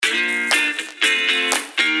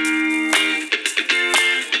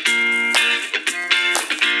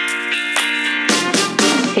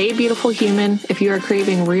Hey, beautiful human. If you are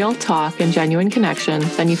craving real talk and genuine connection,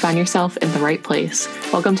 then you find yourself in the right place.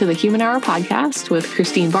 Welcome to the Human Hour podcast with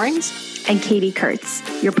Christine Barnes and Katie Kurtz,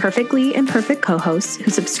 your perfectly imperfect co-hosts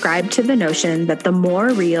who subscribe to the notion that the more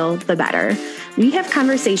real, the better. We have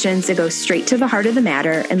conversations that go straight to the heart of the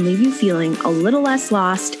matter and leave you feeling a little less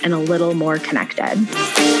lost and a little more connected.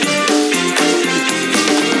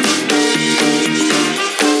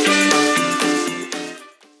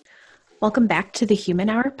 Welcome back to the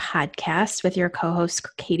Human Hour podcast with your co-host,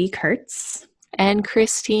 Katie Kurtz. And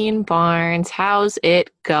Christine Barnes. How's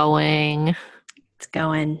it going? It's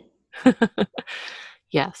going.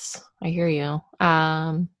 Yes, I hear you.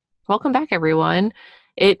 Welcome back, everyone.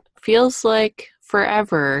 It feels like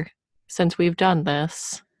forever since we've done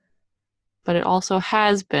this, but it also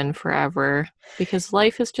has been forever because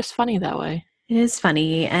life is just funny that way. It is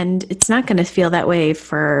funny, and it's not going to feel that way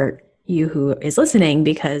for you who is listening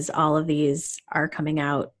because all of these are coming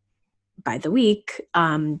out by the week.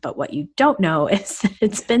 But what you don't know is that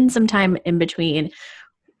it's been some time in between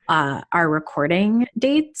our recording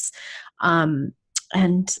dates. And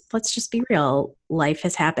let's just be real. Life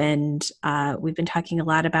has happened. We've been talking a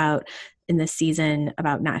lot about in this season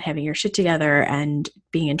about not having your shit together and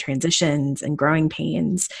being in transitions and growing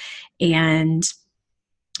pains. And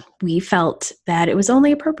we felt that it was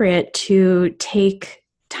only appropriate to take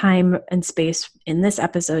time and space in this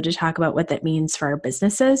episode to talk about what that means for our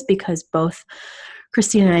businesses, because both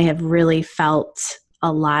Christine and I have really felt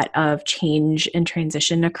a lot of change and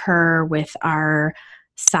transition occur with our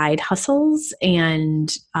side hustles, and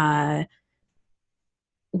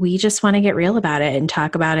we just want to get real about it and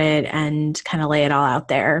talk about it and kind of lay it all out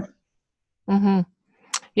there. Mm-hmm.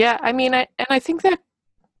 Yeah, I mean, I think that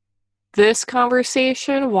this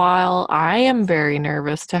conversation, while I am very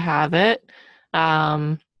nervous to have it,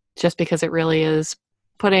 just because it really is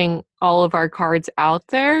putting all of our cards out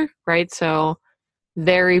there, right? So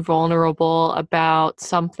very vulnerable about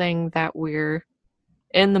something that we're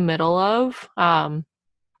in the middle of. But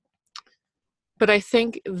I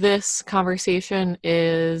think this conversation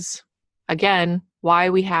is, again, why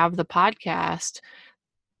we have the podcast.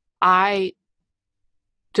 I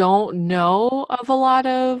don't know of a lot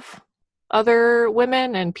of other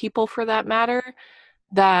women and people, for that matter,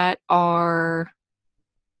 that are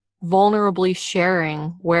vulnerably sharing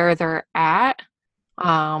where they're at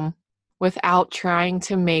without trying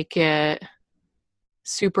to make it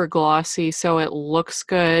super glossy so it looks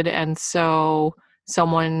good and so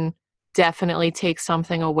someone definitely takes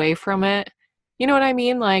something away from it. You know what I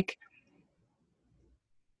mean? Like,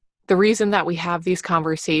 the reason that we have these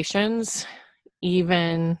conversations,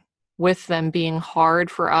 even with them being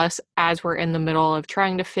hard for us as we're in the middle of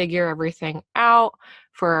trying to figure everything out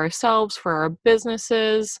for ourselves, for our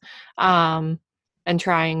businesses, and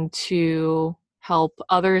trying to help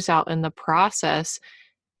others out in the process.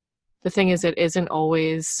 The thing is, it isn't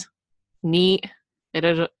always neat.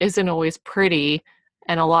 It isn't always pretty.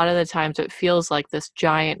 And a lot of the times it feels like this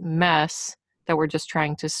giant mess that we're just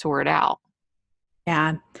trying to sort out.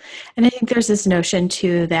 Yeah. And I think there's this notion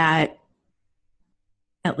too that,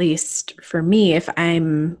 at least for me, if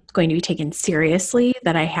I'm going to be taken seriously,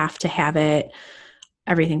 that I have to have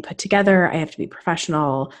everything put together. I have to be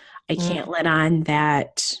professional. I can't let on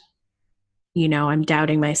that, I'm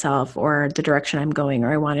doubting myself or the direction I'm going,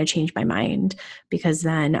 or I want to change my mind, because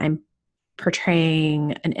then I'm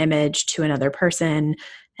portraying an image to another person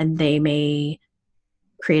and they may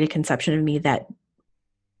create a conception of me that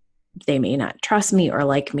they may not trust me or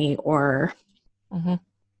like me or,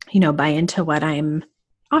 buy into what I'm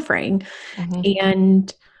offering.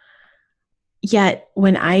 And yet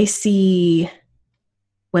when I see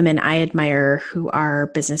women I admire who are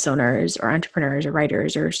business owners or entrepreneurs or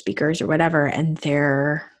writers or speakers or whatever, and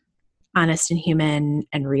they're honest and human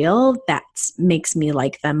and real, that makes me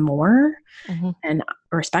like them more and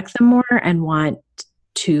respect them more and want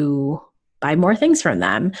to buy more things from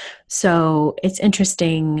them. So it's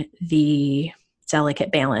interesting, the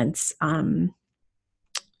delicate balance.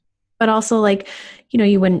 But also, like,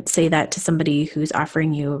 you wouldn't say that to somebody who's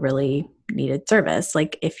offering you a really needed service.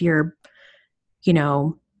 Like, if your,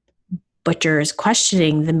 butcher is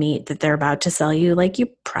questioning the meat that they're about to sell you, like, you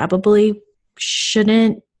probably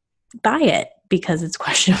shouldn't buy it because it's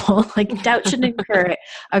questionable. Like, doubt shouldn't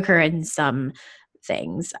occur in some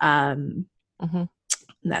things.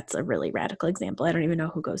 That's a really radical example. I don't even know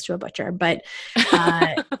who goes to a butcher, but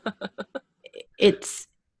it's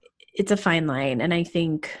a fine line. And I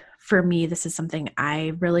think for me, this is something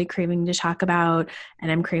I'm really craving to talk about,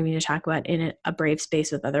 and I'm craving to talk about in a brave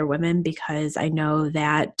space with other women, because I know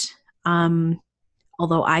that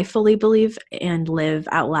although I fully believe and live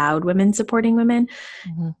out loud women supporting women,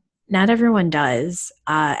 not everyone does.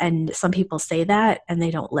 And some people say that and they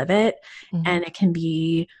don't live it. Mm-hmm. And it can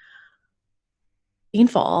be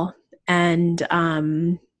painful. And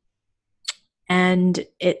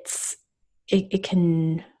it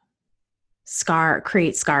can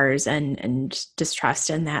create scars and distrust.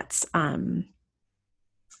 And that's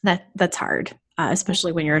hard,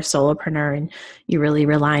 especially when you're a solopreneur and you really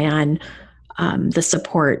rely on the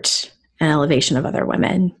support and elevation of other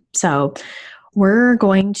women. So we're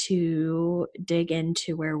going to dig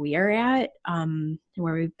into where we are at,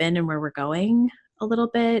 where we've been and where we're going a little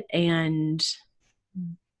bit, and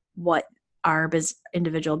what our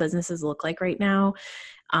individual businesses look like right now,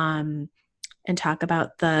 and talk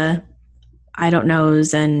about the I don't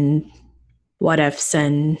knows and what ifs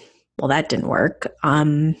and, well, that didn't work,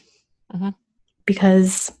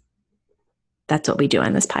 because that's what we do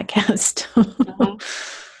on this podcast.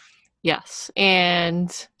 Yes.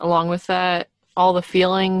 And along with that, all the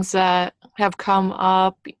feelings that have come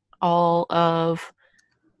up, all of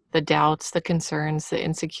the doubts, the concerns, the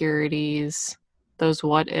insecurities, those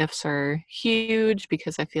what ifs are huge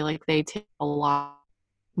because I feel like they take a lot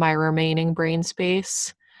of my remaining brain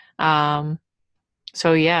space.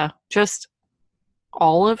 So yeah, just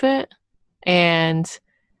all of it. And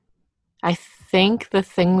I think the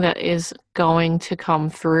thing that is going to come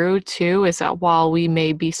through too is that while we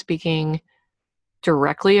may be speaking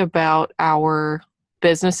directly about our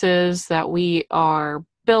businesses that we are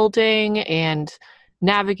building and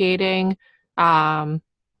navigating, I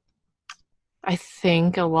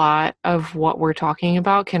think a lot of what we're talking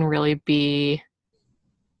about can really be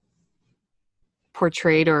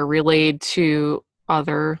portrayed or relayed to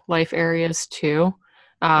other life areas too.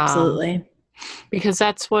 Absolutely. Because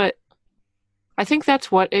I think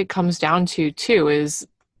that's what it comes down to too, is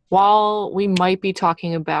while we might be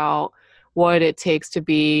talking about what it takes to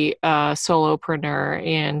be a solopreneur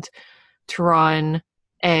and to run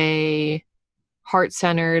a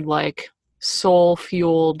heart-centered, like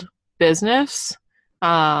soul-fueled business,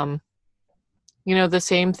 the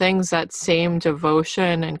same things, that same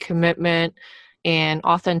devotion and commitment and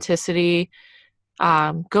authenticity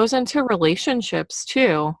goes into relationships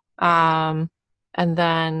too. And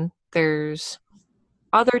then there's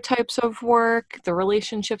other types of work, the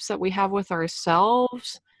relationships that we have with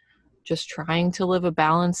ourselves, just trying to live a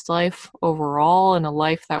balanced life overall and a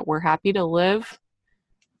life that we're happy to live.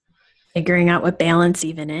 Figuring out what balance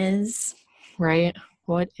even is. Right?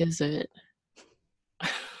 What is it?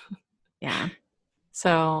 Yeah.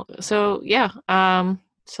 So yeah.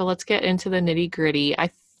 So let's get into the nitty-gritty. I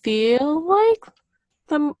feel like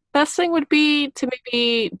the best thing would be to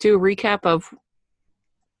maybe do a recap of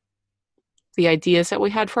the ideas that we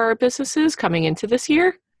had for our businesses coming into this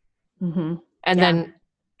year. Mm-hmm. And then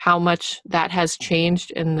how much that has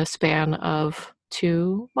changed in the span of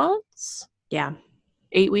 2 months. Yeah.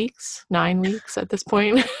 8 weeks, 9 weeks at this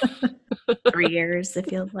point. 3 years, it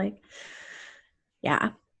feels like. Yeah.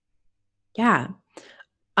 Yeah.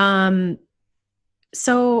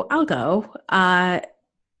 So I'll go.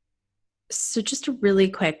 So just a really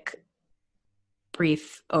quick,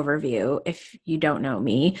 brief overview, if you don't know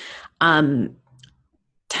me.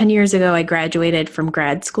 10 years ago, I graduated from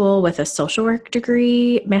grad school with a social work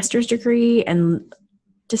degree, master's degree, and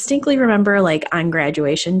distinctly remember, like, on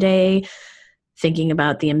graduation day, thinking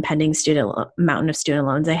about the impending mountain of student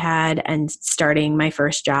loans I had and starting my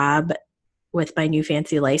first job with my new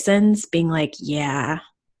fancy license, being like, yeah,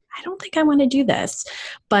 I don't think I want to do this.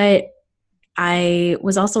 But I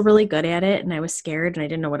was also really good at it, and I was scared, and I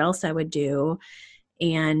didn't know what else I would do.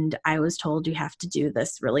 And I was told, you have to do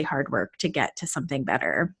this really hard work to get to something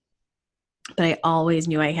better. But I always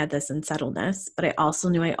knew I had this unsettledness, but I also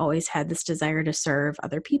knew I always had this desire to serve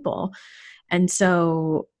other people. And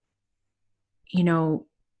so,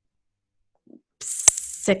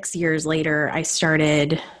 6 years later, I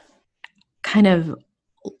started kind of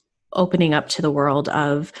opening up to the world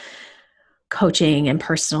of coaching and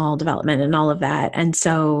personal development and all of that. And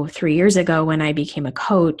so 3 years ago, when I became a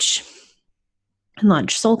coach and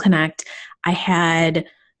launched Soul Connect, I had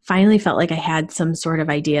finally felt like I had some sort of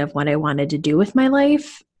idea of what I wanted to do with my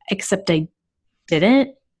life, except I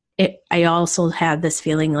didn't. I also had this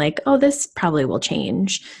feeling like, oh, this probably will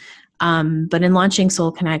change. But in launching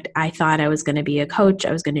Soul Connect, I thought I was going to be a coach.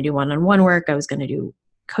 I was going to do one-on-one work. I was going to do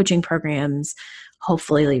coaching programs,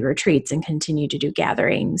 hopefully lead retreats, and continue to do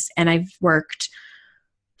gatherings. And I've worked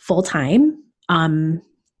full-time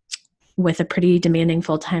with a pretty demanding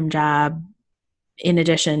full-time job in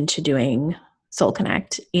addition to doing Soul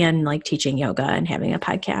Connect and like teaching yoga and having a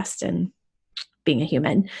podcast and being a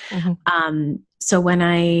human. Mm-hmm. So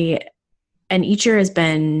and each year has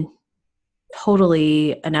been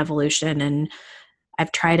totally an evolution, and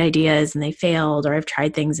I've tried ideas and they failed, or I've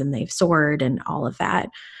tried things and they've soared and all of that.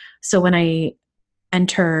 So when I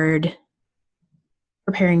entered,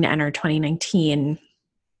 preparing to enter 2019,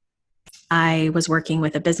 I was working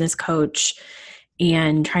with a business coach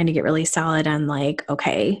and trying to get really solid on like,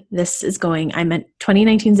 okay, this is going, I'm at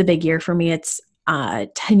 2019 is a big year for me. It's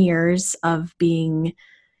 10 years of being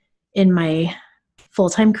in my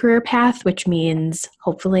full-time career path, which means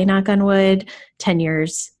hopefully, knock on wood, 10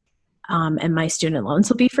 years, and my student loans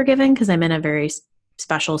will be forgiven because I'm in a very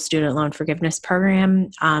special student loan forgiveness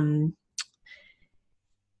program.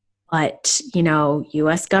 But,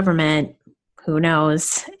 US government, who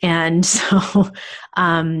knows? And so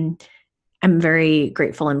I'm very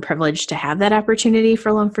grateful and privileged to have that opportunity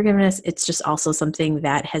for loan forgiveness. It's just also something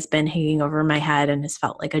that has been hanging over my head and has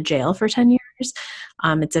felt like a jail for 10 years.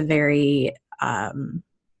 It's a very,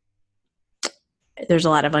 there's a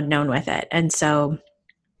lot of unknown with it. And so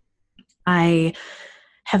I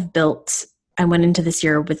went into this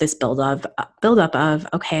year with this buildup of,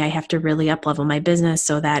 okay, I have to really up level my business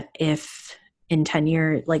so that if in 10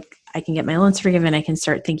 years, like I can get my loans forgiven, I can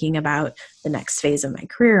start thinking about the next phase of my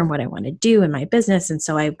career and what I want to do in my business. And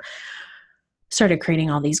so I started creating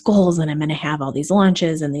all these goals, and I'm going to have all these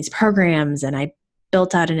launches and these programs. And I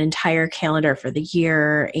built out an entire calendar for the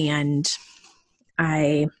year. And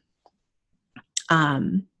I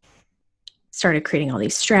started creating all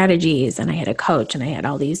these strategies, and I had a coach and I had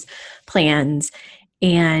all these plans.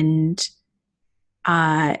 And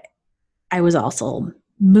I was also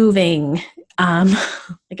moving.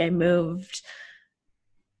 Like I moved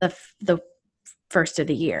the first of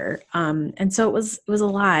the year. And so it was a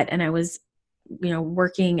lot. And I was,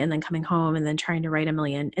 working and then coming home and then trying to write a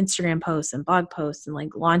million Instagram posts and blog posts and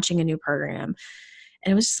like launching a new program.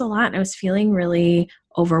 And it was just a lot. And I was feeling really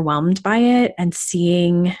overwhelmed by it and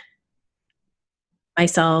seeing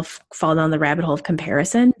myself fall down the rabbit hole of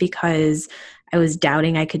comparison because I was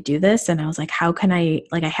doubting I could do this. And I was like, how can I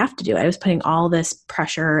have to do it. I was putting all this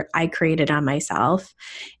pressure I created on myself.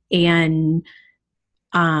 And,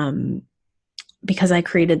 because I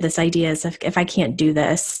created this idea as if I can't do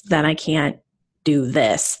this, then I can't do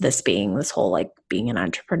this being this whole, like being an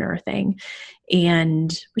entrepreneur thing,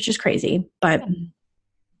 and which is crazy. But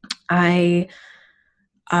I,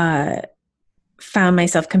 found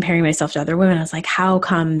myself comparing myself to other women. I was like, how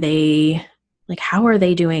are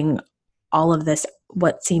they doing all of this,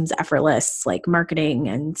 what seems effortless, like marketing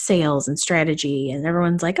and sales and strategy? And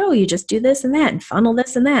everyone's like, oh, you just do this and that and funnel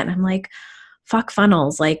this and that. And I'm like, fuck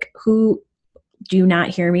funnels. Like, who do you not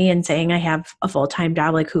hear me in saying I have a full-time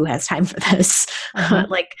job? Like, who has time for this?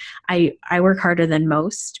 Like I work harder than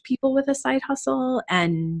most people with a side hustle,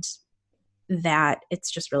 and that it's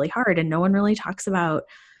just really hard. And no one really talks about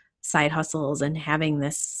side hustles and having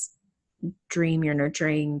this dream you're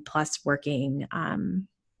nurturing plus working.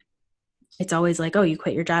 It's always like, oh, you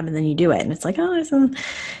quit your job and then you do it. And it's like, oh,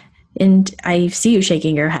 and I see you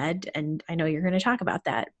shaking your head and I know you're going to talk about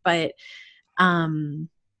that. But,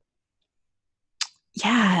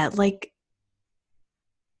 yeah, like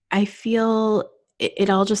I feel it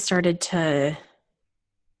all just started to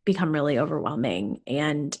become really overwhelming,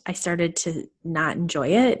 and I started to not enjoy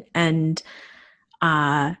it. And,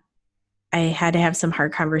 I had to have some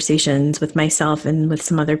hard conversations with myself and with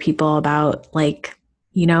some other people about like,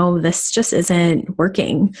 this just isn't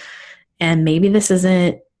working. And maybe this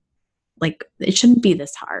isn't like, it shouldn't be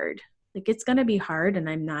this hard. Like it's going to be hard, and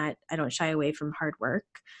I don't shy away from hard work.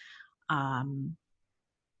 And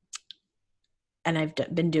I've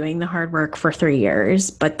been doing the hard work for 3 years,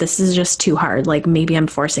 but this is just too hard. Like maybe I'm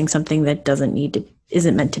forcing something that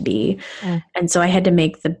isn't meant to be. And so I had to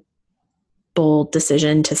make the bold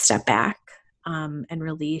decision to step back, and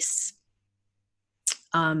release,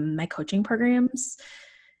 my coaching programs,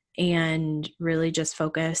 and really just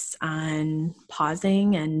focus on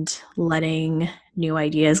pausing and letting new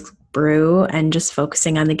ideas brew, and just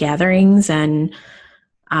focusing on the gatherings, and,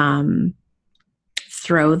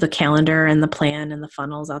 throw the calendar and the plan and the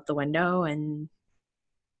funnels out the window and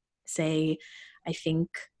say, I think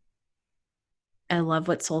I love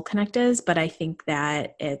what Soul Connect is, but I think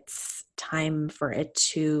that it's time for it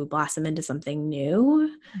to blossom into something new.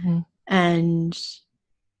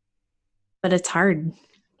 But it's hard.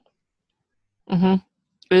 It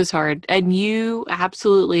is hard. And you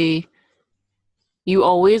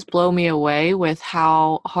always blow me away with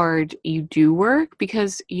how hard you do work,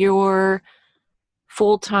 because your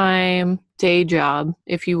full-time day job,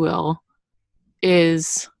 if you will,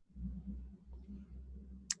 is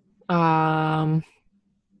that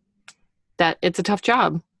it's a tough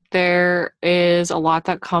job. There is a lot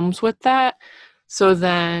that comes with that. So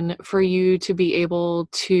then for you to be able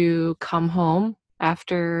to come home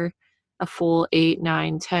after a full 8,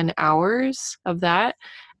 9, 10 hours of that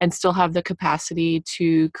and still have the capacity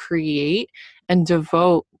to create and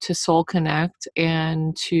devote to Soul Connect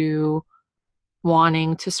and to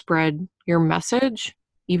wanting to spread your message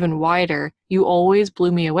even wider. You always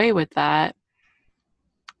blew me away with that.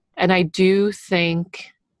 And I do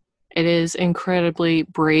think it is incredibly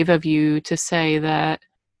brave of you to say that,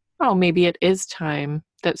 oh, maybe it is time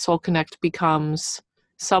that Soul Connect becomes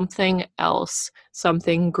something else,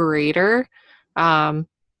 something greater.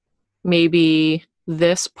 Maybe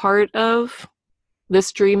this part of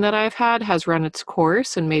this dream that I've had has run its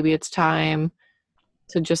course, and maybe it's time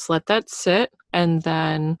to just let that sit and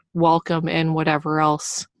then welcome in whatever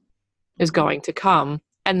else is going to come.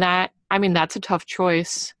 And that, I mean, that's a tough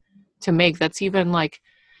choice to make. That's even like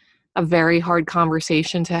a very hard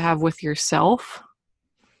conversation to have with yourself.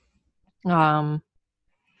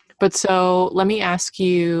 But so let me ask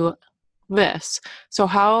you this. So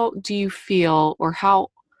how do you feel, or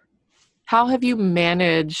how have you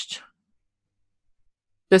managed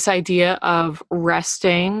this idea of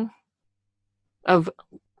resting, of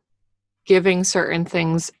giving certain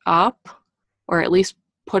things up, or at least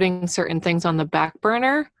putting certain things on the back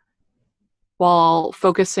burner while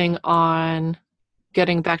focusing on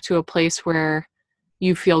getting back to a place where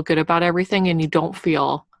you feel good about everything and you don't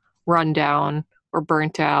feel run down or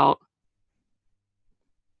burnt out?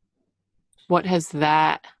 What has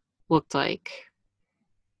that looked like?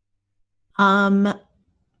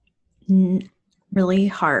 Really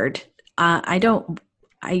hard. I don't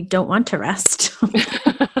want to rest.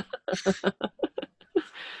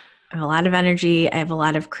 I have a lot of energy. I have a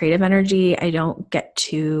lot of creative energy. I don't get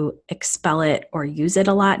to expel it or use it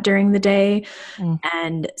a lot during the day.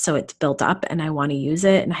 And so it's built up and I want to use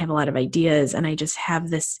it, and I have a lot of ideas, and I just have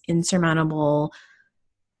this insurmountable,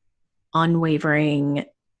 unwavering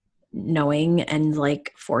knowing and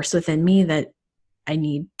like force within me that I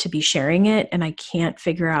need to be sharing it, and I can't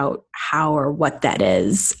figure out how or what that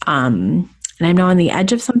is. And I'm now on the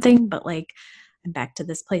edge of something, but like I'm back to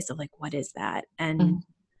this place of like, what is that? And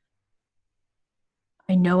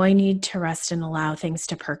I know I need to rest and allow things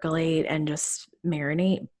to percolate and just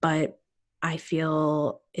marinate, but I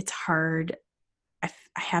feel it's hard. I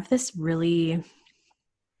have this really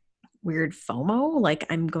weird FOMO, like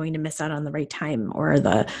I'm going to miss out on the right time, or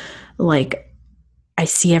like I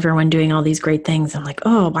see everyone doing all these great things. I'm like,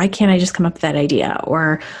 oh, why can't I just come up with that idea?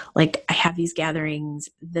 Or like I have these gatherings.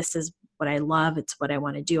 This is what I love. It's what I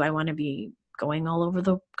want to do. I want to be going all over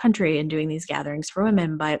the country and doing these gatherings for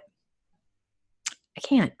women, but I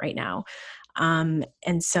can't right now. And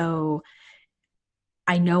so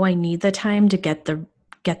I know I need the time to get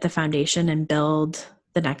the foundation and build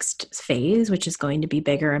the next phase, which is going to be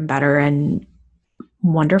bigger and better and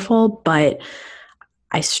wonderful. But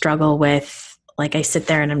I struggle with, like, I sit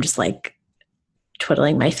there and I'm just like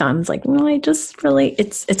twiddling my thumbs, like, no, I just really,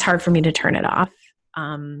 it's hard for me to turn it off.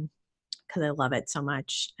 Cause I love it so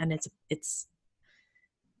much. And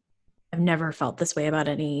I've never felt this way about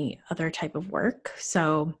any other type of work.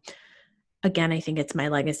 So again, I think it's my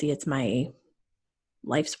legacy. It's my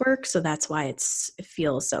life's work. So that's why it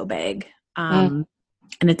feels so big. And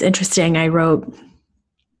it's interesting. I wrote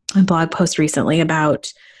a blog post recently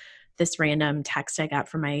about this random text I got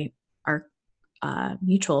from our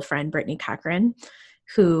mutual friend, Brittany Cochran,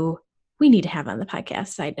 who we need to have on the podcast,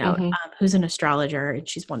 side note, who's an astrologer, and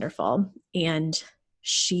she's wonderful. And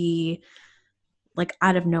she, like,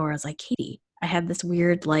 out of nowhere, was like, Katie, I had this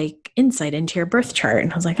weird like insight into your birth chart.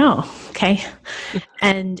 And I was like, oh, okay.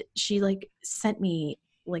 And she like sent me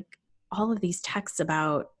like all of these texts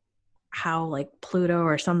about how like Pluto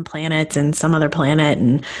or some planets and some other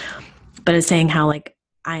planet, but it's saying how like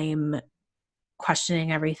I'm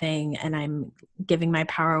questioning everything and I'm giving my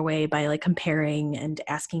power away by like comparing and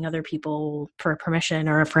asking other people for permission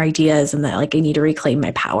or for ideas, and that like I need to reclaim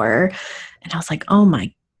my power. And I was like, oh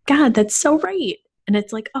my God, that's so right. And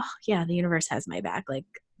it's like, oh yeah, the universe has my back. Like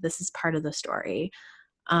this is part of the story.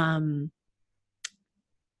 And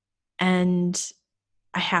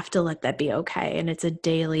I have to let that be okay. And it's a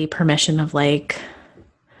daily permission of like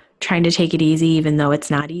trying to take it easy, even though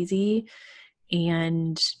it's not easy,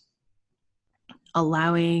 and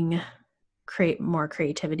allowing more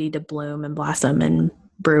creativity to bloom and blossom and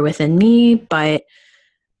brew within me, but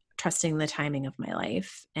trusting the timing of my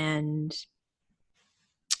life. And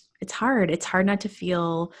it's hard. It's hard not to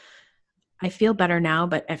feel, I feel better now,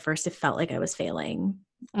 but at first it felt like I was failing,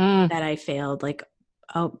 that I failed. Like,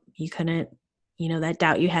 oh, you couldn't, that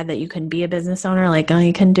doubt you had that you couldn't be a business owner, like, oh,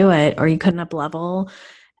 you couldn't do it, or you couldn't up level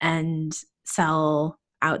and sell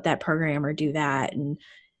out that program or do that. And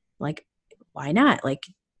like, why not? Like,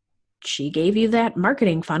 she gave you that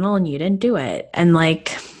marketing funnel and you didn't do it. And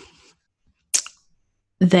like,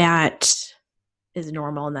 that is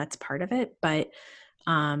normal and that's part of it. But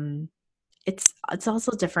it's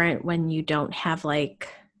also different when you don't have like,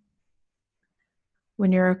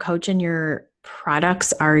 when you're a coach and your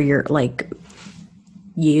products are your like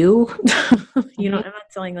you you know, I'm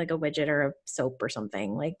not selling like a widget or a soap or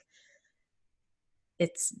something. Like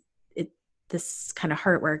it's it this kind of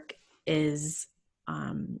hard work is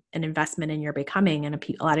an investment in your becoming, and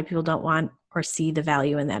a lot of people don't want or see the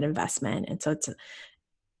value in that investment. And so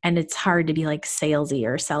it's hard to be like salesy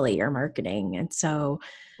or selly or marketing. And so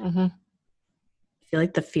I feel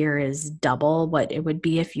like the fear is double what it would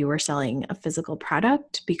be if you were selling a physical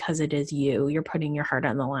product, because it is you're putting your heart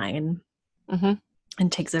on the line. And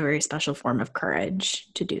takes a very special form of courage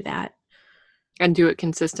to do that. And do it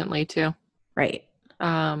consistently too. Right.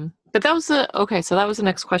 But that was so that was the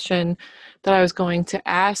next question that I was going to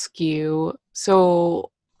ask you.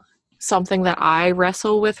 So something that I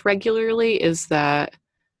wrestle with regularly is that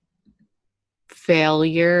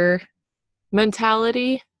failure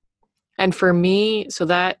mentality. And for me, so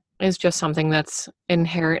that is just something that's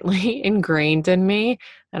inherently ingrained in me.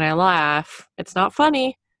 And I laugh. It's not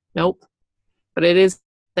funny. Nope. But it is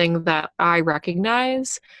something that I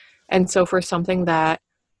recognize. And so for something that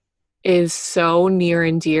is so near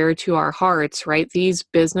and dear to our hearts, right? These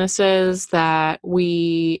businesses that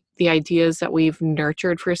the ideas that we've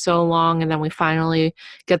nurtured for so long, and then we finally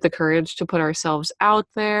get the courage to put ourselves out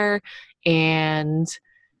there and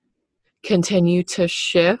continue to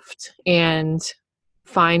shift and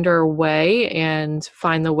find our way and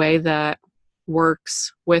find the way that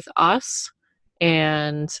works with us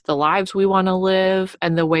and the lives we want to live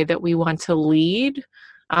and the way that we want to lead.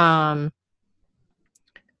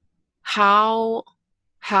 How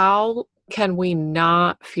can we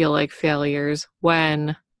not feel like failures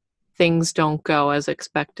when things don't go as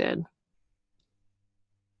expected?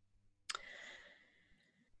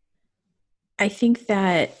 I think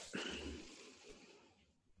that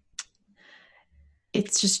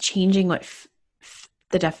it's just changing what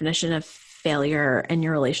the definition of failure and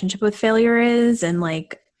your relationship with failure is. And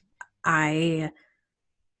like, I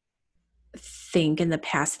think in the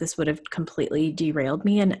past this would have completely derailed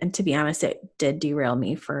me, and to be honest, it did derail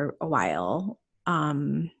me for a while.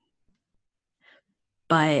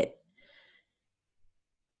 But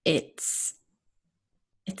it's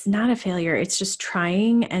not a failure. It's just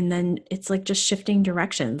trying, and then it's like just shifting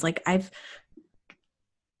directions. Like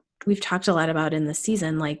we've talked a lot about in the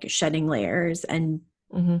season, like shedding layers and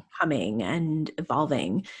coming and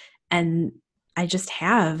evolving, and I just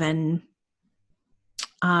have. And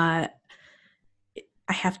I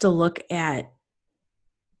have to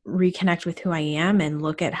reconnect with who I am and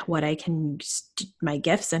look at what I can, my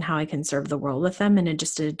gifts and how I can serve the world with them in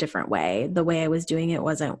just a different way. The way I was doing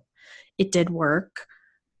it did work,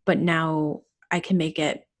 but now I can make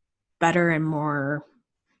it better and more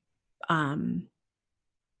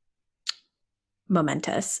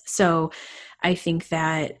momentous. So I think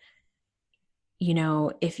that, you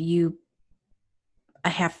know, I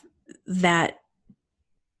have that,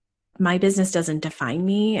 my business doesn't define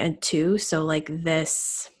me, and too. So like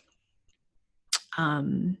this, I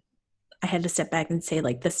had to step back and say,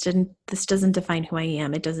 like, this doesn't define who I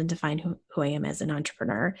am. It doesn't define who I am as an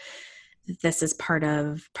entrepreneur. This is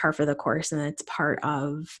par for the course, and it's part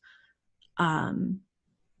of the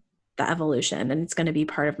evolution, and it's going to be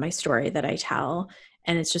part of my story that I tell,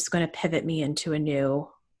 and it's just going to pivot me into a new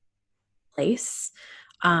place.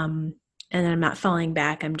 And then I'm not falling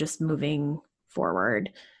back. I'm just moving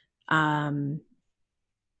forward. And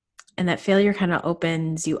that failure kind of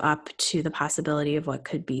opens you up to the possibility of what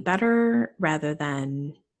could be better rather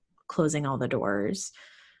than closing all the doors.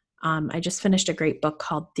 I just finished a great book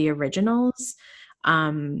called The Originals.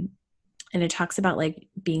 And it talks about like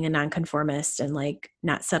being a nonconformist and like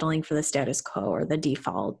not settling for the status quo or the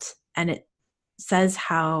default. And it says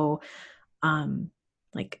how,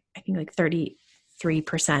 like, I think like 33%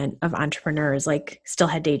 of entrepreneurs like still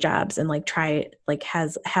had day jobs and like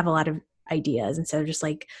have a lot of ideas instead of just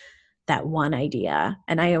like that one idea.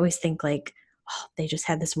 And I always think like, oh, they just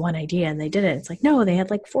had this one idea and they did it. It's like, no, they had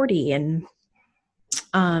like 40. And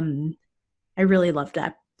I really loved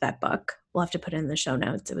that book. We'll have to put it in the show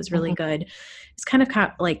notes. It was really good. It's kind of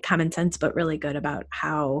like common sense, but really good about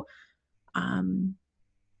how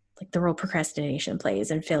like the role procrastination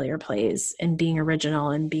plays and failure plays and being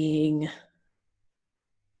original and being,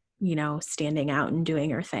 you know, standing out and doing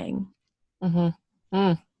your thing.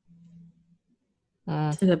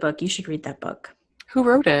 It's a good book. You should read that book. Who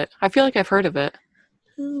wrote it? I feel like I've heard of it.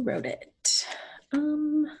 Who wrote it?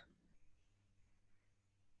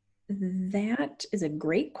 That is a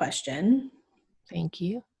great question. Thank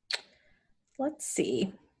you. Let's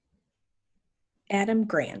see. Adam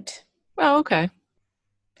Grant. Oh, okay.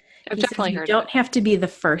 I've He says definitely you heard of don't it. have to be the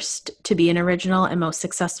first to be an original, and most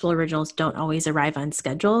successful originals don't always arrive on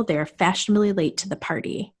schedule. They are fashionably late to the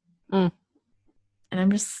party. Mm, And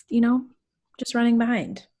I'm just, just running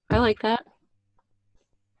behind. I like that.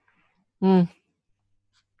 Mm,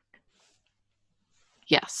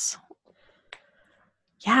 yes.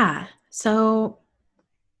 Yeah. So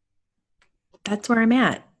that's where I'm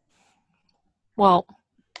at. Well,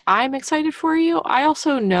 I'm excited for you. I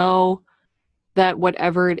also know that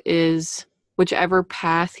whatever it is, whichever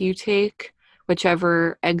path you take,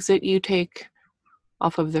 whichever exit you take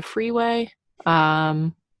off of the freeway,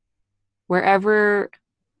 wherever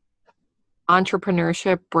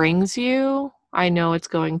entrepreneurship brings you, I know it's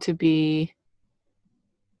going to be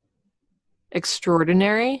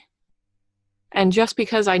extraordinary. And just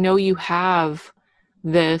because I know you have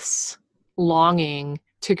this longing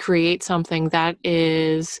to create something that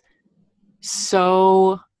is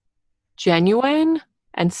so genuine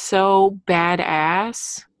and so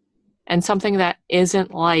badass and something that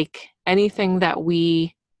isn't like anything that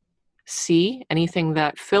we see, anything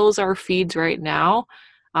that fills our feeds right now.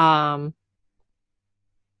 Um,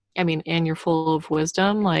 I mean, and you're full of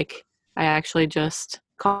wisdom. Like, I actually just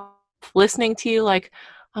listening to you, like,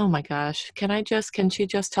 oh my gosh, can she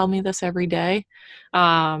just tell me this every day?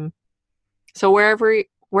 Um, so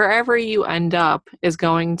wherever you end up is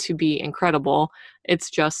going to be incredible. It's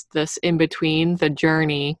just this in between. The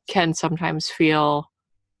journey can sometimes feel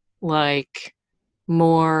like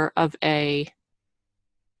more of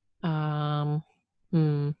um,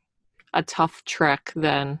 hmm, a tough trek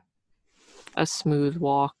than a smooth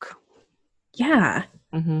walk. Yeah.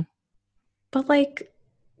 Hmm. But like,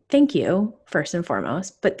 thank you, first and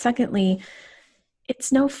foremost. But secondly,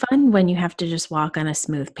 it's no fun when you have to just walk on a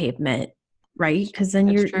smooth pavement, right? Because then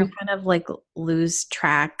It's you true. kind of like lose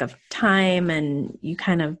track of time and you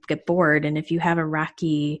kind of get bored. And if you have a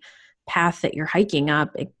rocky path that you're hiking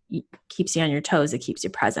up, it keeps you on your toes, it keeps you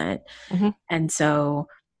present. Hmm. And so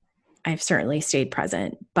I've certainly stayed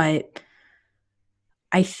present. But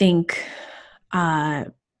I think, uh,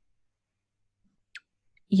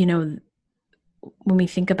 you know, when we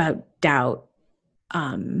think about doubt,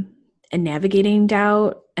 um, and navigating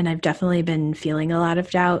doubt, and I've definitely been feeling a lot of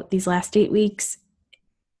doubt these last 8 weeks.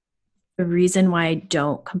 The reason why I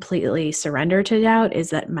don't completely surrender to doubt is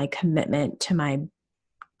that my commitment to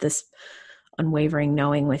this unwavering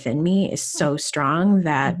knowing within me is so strong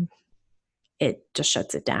that Hmm. it just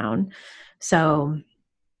shuts it down. So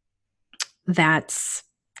that's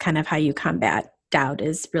kind of how you combat doubt,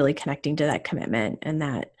 is really connecting to that commitment and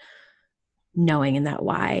that knowing and that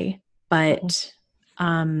why. Hmm. But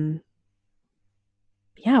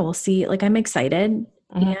yeah, we'll see. Like, I'm excited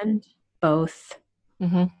Hmm. and both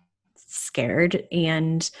Hmm. scared.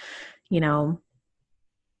 And, you know,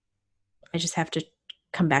 I just have to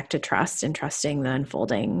come back to trust and trusting the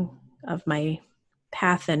unfolding of my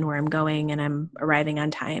path and where I'm going, and I'm arriving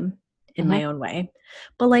on time in Hmm. my own way.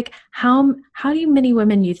 But like, how do many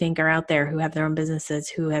women you think are out there who have their own businesses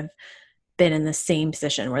who have been in the same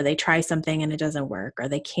position where they try something and it doesn't work, or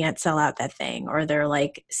they can't sell out that thing, or they're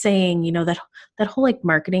like saying, that whole like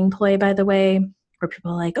marketing ploy, by the way, where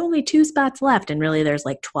people are like only 2 spots left and really there's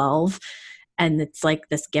like 12, and it's like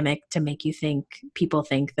this gimmick to make you think, people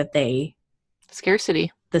think that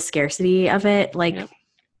Scarcity. the scarcity of it. Like, Yep.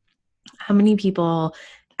 how many people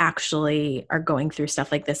actually are going through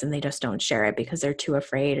stuff like this and they just don't share it because they're too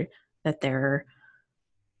afraid that they're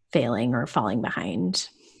failing or falling behind?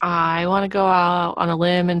 I want to go out on a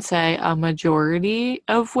limb and say a majority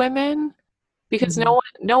of women, because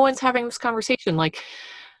Mm-hmm. no one's having this conversation. Like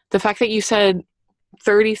the fact that you said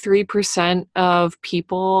 33% of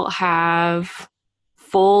people have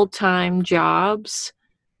full-time jobs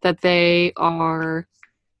that they are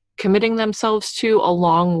committing themselves to,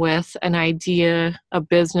 along with an idea, a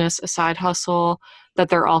business, a side hustle that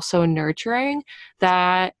they're also nurturing.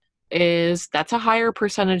 That's a higher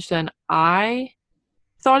percentage than I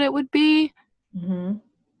thought it would be. Mm-hmm.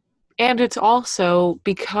 And it's also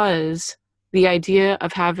because the idea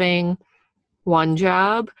of having one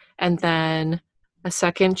job and then a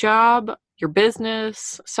second job, your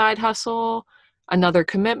business, side hustle, another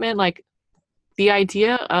commitment, like the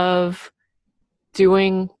idea of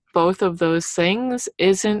doing both of those things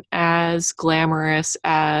isn't as glamorous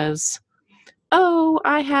as, oh,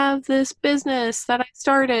 I have this business that I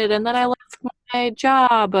started and then I left my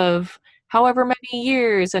job of however many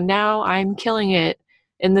years and now I'm killing it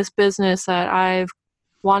in this business that I've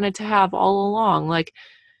wanted to have all along. Like,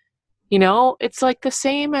 you know, it's like the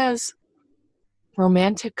same as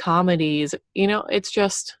romantic comedies. You know, it's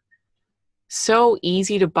just so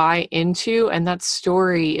easy to buy into, and that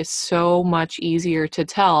story is so much easier to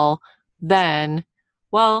tell than,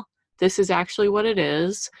 well, this is actually what it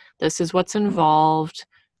is. This is what's involved.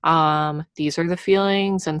 These are the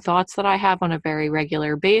feelings and thoughts that I have on a very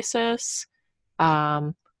regular basis.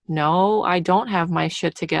 No, I don't have my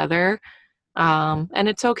shit together. And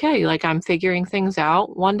it's okay. Like, I'm figuring things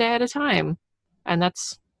out one day at a time. And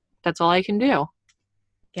that's all I can do.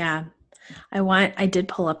 Yeah. I did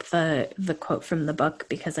pull up the quote from the book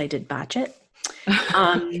because I did botch it.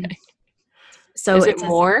 Okay. So Is it it says,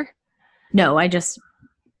 more? no, I just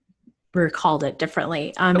recalled it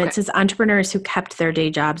differently. Okay. It says entrepreneurs who kept their day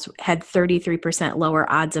jobs had 33%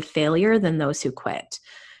 lower odds of failure than those who quit.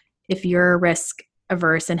 If you're risk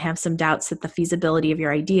averse and have some doubts that the feasibility of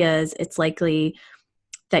your ideas, it's likely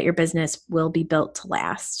that your business will be built to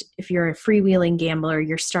last. If you're a freewheeling gambler,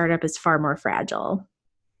 your startup is far more fragile.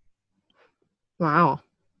 Wow.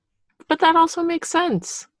 But that also makes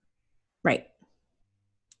sense. Right.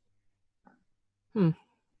 Hmm.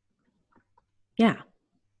 Yeah.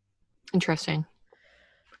 Interesting.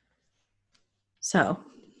 So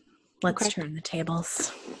let's Okay. turn the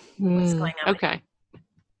tables. What's going on? Okay.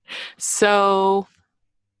 So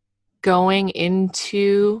going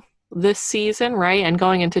into this season, right, and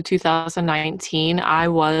going into 2019, I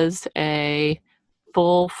was a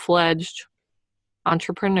full-fledged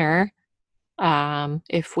entrepreneur.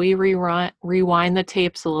 If we rewind the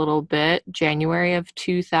tapes a little bit, January of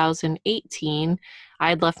 2018, I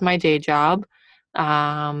had left my day job.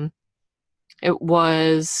 It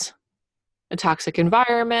was a toxic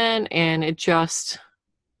environment, and it just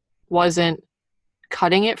wasn't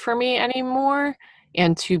cutting it for me anymore.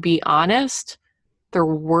 And to be honest, there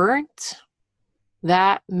weren't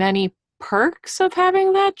that many perks of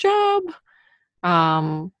having that job.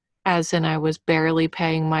 As in, I was barely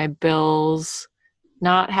paying my bills,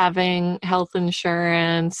 not having health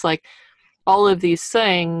insurance, like all of these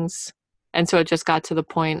things. And so it just got to the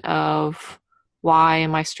point of, why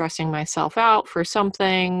am I stressing myself out for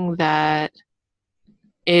something that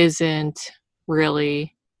isn't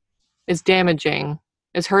really, is damaging,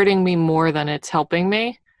 is hurting me more than it's helping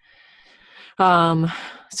me.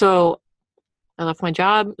 So I left my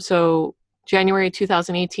job. So January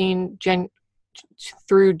 2018,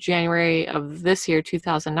 through January of this year,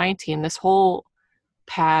 2019, this whole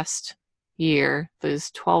past year, those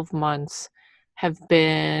 12 months, have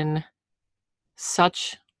been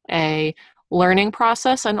such a learning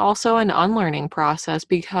process and also an unlearning process,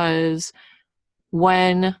 because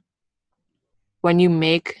when you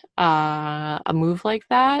make a move like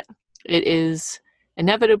that, it is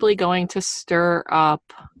inevitably going to stir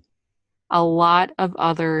up a lot of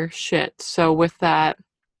other shit. So with that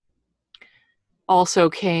also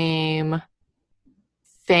came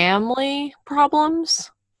family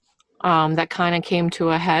problems that kind of came to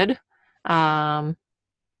a head. And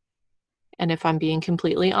if I'm being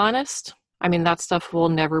completely honest, I mean, that stuff will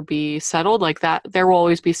never be settled like that. There will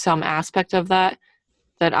always be some aspect of that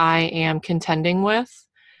I am contending with.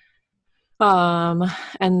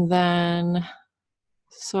 And then,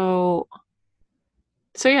 so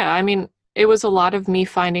yeah, I mean, it was a lot of me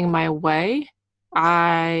finding my way.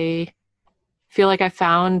 I feel like I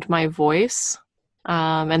found my voice,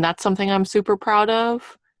 and that's something I'm super proud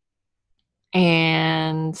of.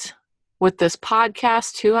 And with this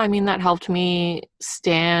podcast too, I mean, that helped me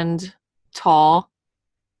stand tall.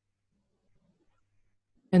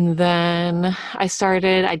 And then I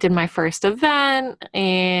did my first event,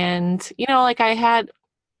 and, you know, like, I had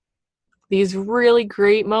these really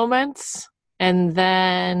great moments, and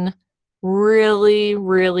then really,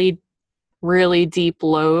 really, really deep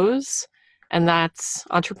lows. And that's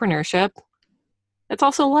entrepreneurship. It's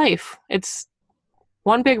also life. It's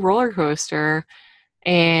one big roller coaster,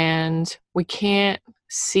 and we can't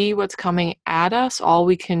see what's coming at us. All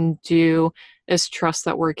we can do is trust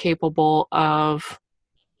that we're capable of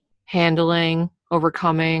handling,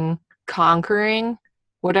 overcoming, conquering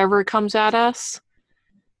whatever comes at us.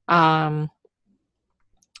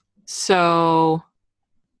 So,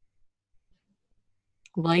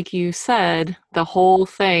 like you said, the whole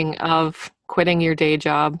thing of quitting your day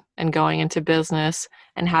job and going into business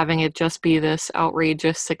and having it just be this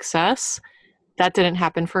outrageous success, that didn't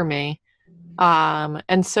happen for me.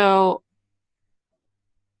 And so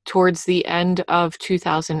towards the end of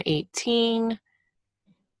 2018,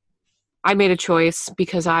 I made a choice,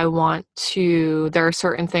 because there are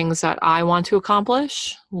certain things that I want to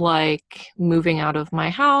accomplish, like moving out of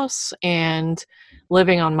my house and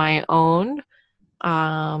living on my own.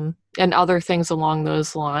 and other things along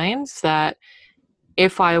those lines, that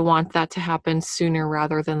if I want that to happen sooner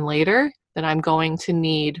rather than later, then I'm going to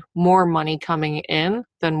need more money coming in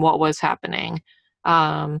than what was happening.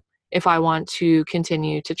 If I want to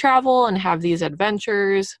continue to travel and have these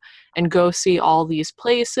adventures and go see all these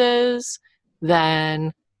places,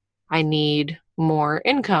 then I need more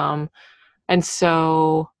income. And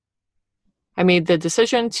so I made the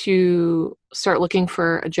decision to start looking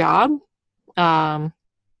for a job, um,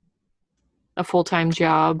 a full-time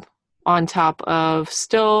job, on top of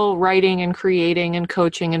still writing and creating and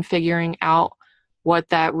coaching and figuring out what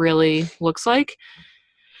that really looks like.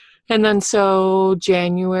 And then so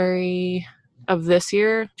January of this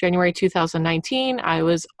year, January 2019, I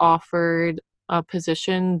was offered a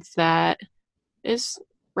position that is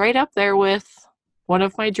right up there with one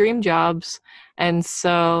of my dream jobs. And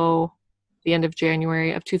so the end of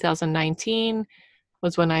January of 2019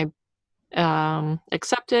 was when I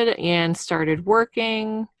accepted and started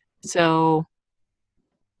working. So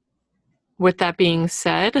with that being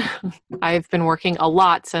said, I've been working a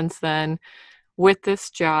lot since then with this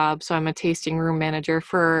job. So I'm a tasting room manager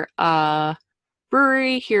for a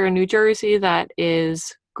brewery here in New Jersey that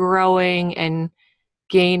is growing and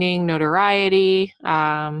gaining notoriety.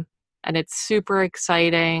 And it's super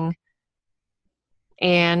exciting.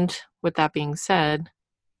 And with that being said,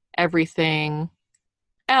 everything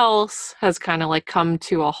else has kind of like come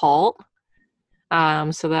to a halt.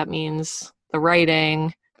 So that means the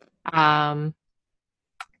writing, um,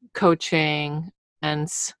 coaching,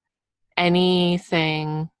 and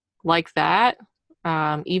anything like that.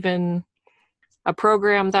 Even a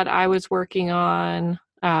program that I was working on,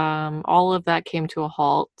 all of that came to a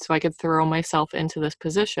halt so I could throw myself into this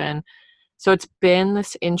position. So it's been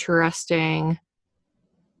this interesting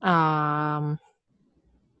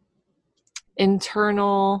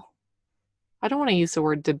internal, I don't want to use the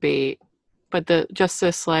word debate, but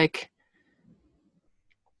this like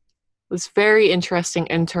this very interesting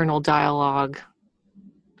internal dialogue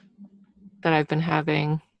that I've been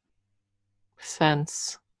having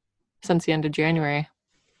since the end of January.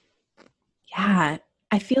 Yeah.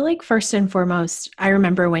 I feel like first and foremost, I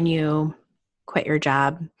remember when you quit your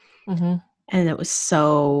job, Mm-hmm. and it was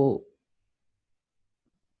so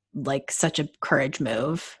like such a courage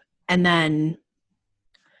move. And then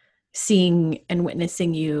seeing and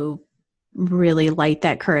witnessing you really light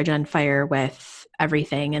that courage on fire with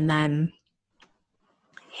everything, and then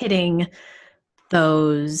hitting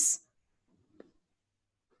those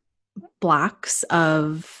blocks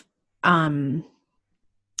of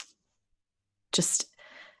just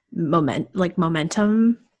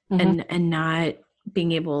momentum, Mm-hmm. and not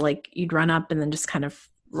being able, like, you'd run up and then just kind of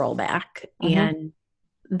roll back. Mm-hmm. And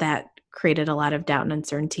that created a lot of doubt and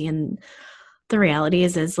uncertainty. And the reality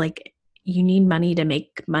is like, you need money to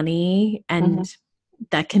make money. And Mm-hmm.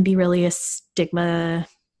 that can be really a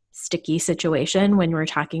sticky situation when we're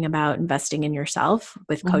talking about investing in yourself.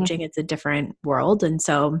 With coaching, Mm-hmm. it's a different world. And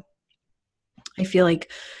so I feel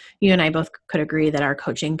like you and I both could agree that our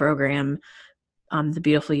coaching program, the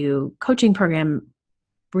Beautiful You coaching program,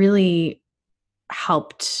 really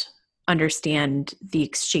helped understand the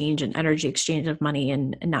exchange and energy exchange of money,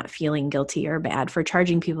 and not feeling guilty or bad for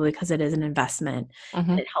charging people, because it is an investment.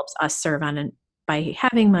 Mm-hmm. And it helps us serve on, and by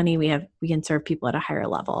having money, we can serve people at a higher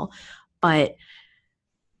level. But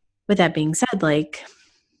with that being said, like,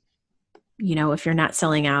 if you're not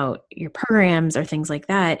selling out your programs or things like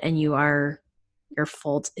that, and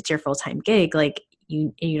it's your full-time gig, like,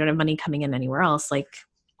 you don't have money coming in anywhere else, like,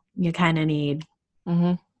 you kind of need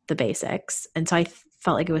Mm-hmm. the basics. And so I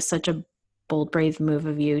felt like it was such a bold, brave move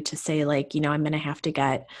of you to say, like, I'm going to have to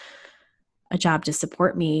get a job to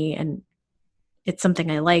support me. And it's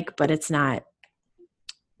something I like, but it's not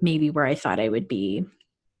maybe where I thought I would be.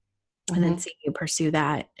 Mm-hmm. And then seeing you pursue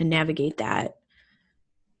that and navigate that,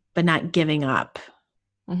 but not giving up,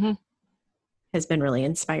 Mm-hmm. has been really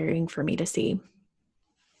inspiring for me to see.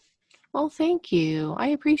 Well, thank you. I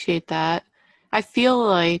appreciate that. I feel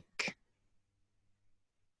like,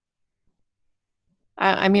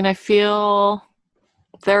 I feel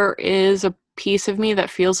there is a piece of me that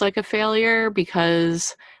feels like a failure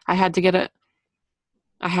because I had to get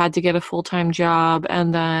a full-time job,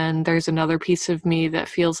 and then there's another piece of me that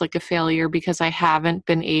feels like a failure because I haven't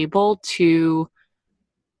been able to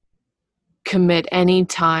commit any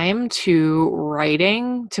time to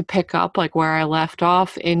writing to pick up like where I left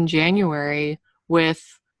off in January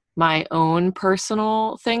with my own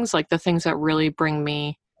personal things, like the things that really bring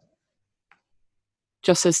me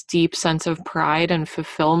just this deep sense of pride and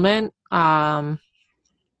fulfillment. And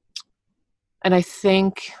I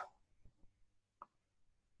think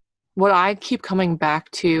what I keep coming back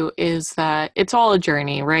to is that it's all a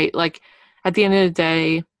journey, right? Like at the end of the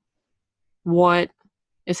day, what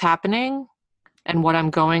is happening and what I'm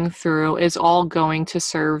going through is all going to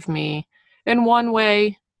serve me in one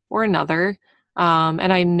way or another.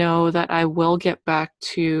 And I know that I will get back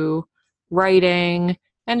to writing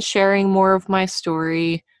and sharing more of my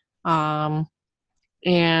story, um,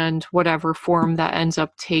 and whatever form that ends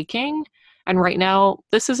up taking. And right now,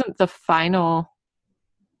 this isn't the final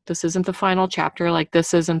chapter. Like,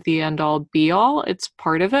 this isn't the end all be all. It's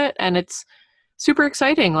part of it. And it's super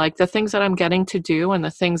exciting. Like, the things that I'm getting to do and the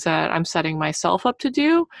things that I'm setting myself up to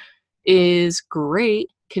do is great,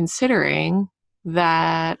 considering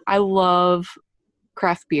that I love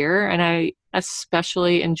craft beer and I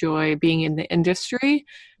especially enjoy being in the industry.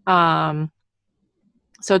 Um,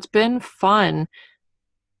 so it's been fun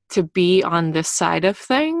to be on this side of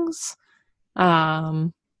things.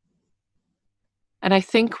 Um, and I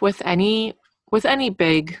think with any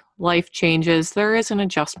big life changes, there is an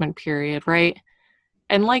adjustment period, right?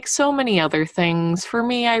 And like so many other things, for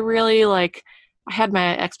me, I really like I had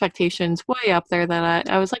my expectations way up there that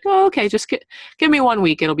I was like, oh, okay, give me 1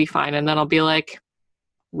 week, it'll be fine. And then I'll be like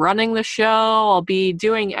running the show, I'll be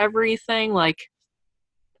doing everything, like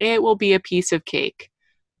it will be a piece of cake.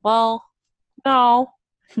 Well, no.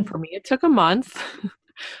 For me, it took a month,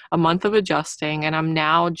 a month of adjusting, and I'm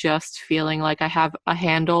now just feeling like I have a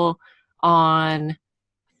handle on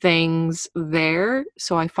things there.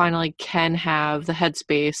 So I finally can have the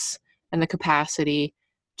headspace and the capacity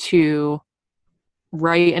to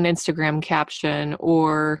write an Instagram caption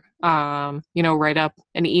or, write up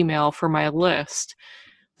an email for my list,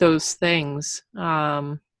 those things.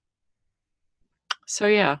 So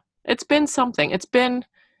yeah, it's been something. It's been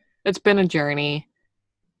a journey.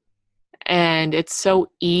 And it's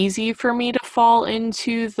so easy for me to fall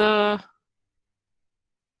into the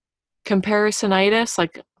comparisonitis,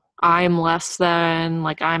 like I'm less than,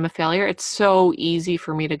 like I'm a failure. It's so easy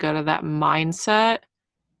for me to go to that mindset,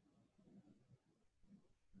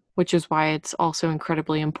 which is why it's also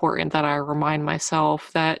incredibly important that I remind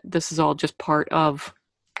myself that this is all just part of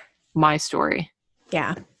my story.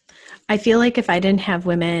 Yeah. I feel like if I didn't have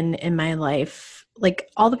women in my life, like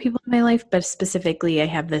all the people in my life, but specifically I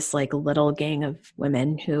have this like little gang of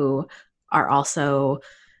women who are also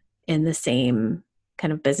in the same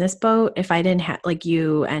kind of business boat. If I didn't have like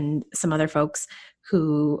you and some other folks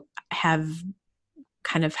who have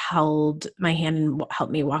kind of held my hand and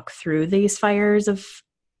helped me walk through these fires of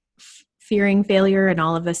fearing failure and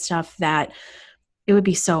all of this stuff, that it would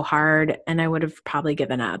be so hard and I would have probably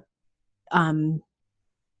given up.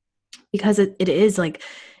 Because it is like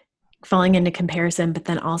falling into comparison, but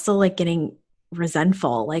then also like getting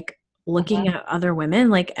resentful, like looking at other women,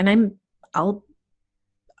 like, and I'll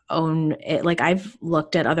own it. Like I've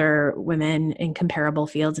looked at other women in comparable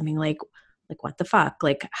fields and being like, what the fuck?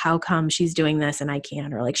 Like, how come she's doing this and I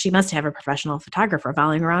can't? Or like, she must have a professional photographer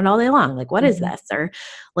following around all day long. Like, what is this? Or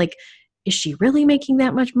like, is she really making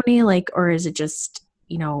that much money? Like, or is it just,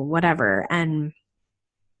 whatever? And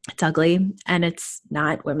it's ugly and it's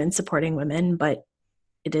not women supporting women, but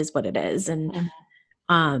it is what it is. And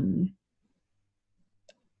I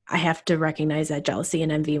have to recognize that jealousy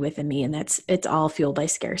and envy within me, and it's all fueled by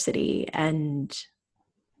scarcity and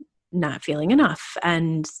not feeling enough.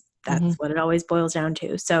 And that's what it always boils down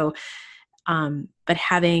to. So, but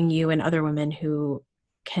having you and other women who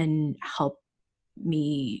can help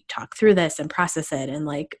me talk through this and process it and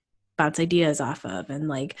like bounce ideas off of and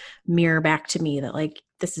like mirror back to me that like,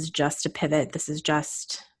 this is just a pivot. This is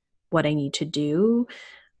just what I need to do,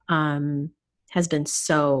 has been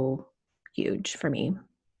so huge for me.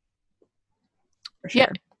 For sure. Yeah.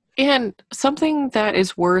 And something that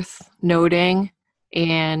is worth noting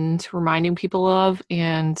and reminding people of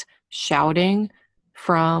and shouting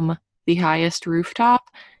from the highest rooftop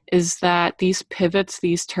is that these pivots,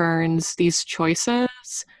 these turns, these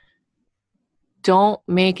choices don't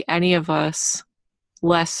make any of us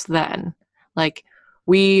less than. Like,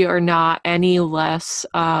 we are not any less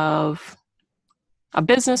of a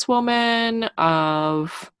businesswoman,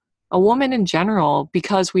 of a woman in general,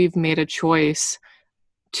 because we've made a choice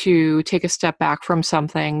to take a step back from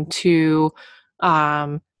something, to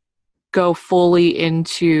go fully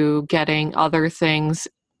into getting other things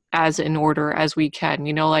as in order as we can,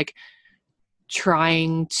 like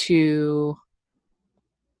trying to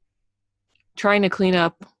clean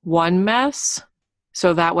up one mess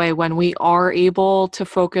so that way when we are able to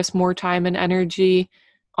focus more time and energy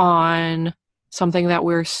on something that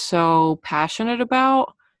we're so passionate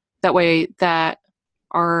about, that way that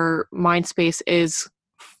our mind space is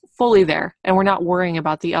fully there and we're not worrying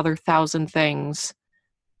about the other 1,000 things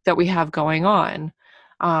that we have going on.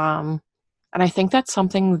 And I think that's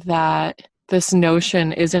something that this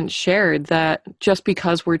notion isn't shared, that just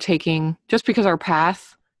because our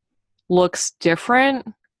path looks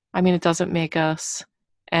different, I mean, it doesn't make us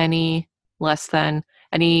any less than,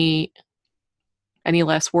 any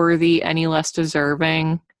less worthy, any less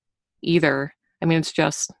deserving either. I mean, it's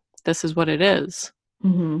just, this is what it is.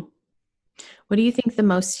 Mm-hmm. What do you think the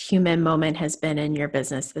most human moment has been in your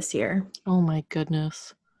business this year? Oh my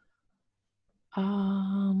goodness.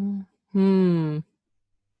 Hmm.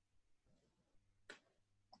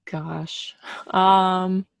 Gosh.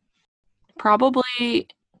 Probably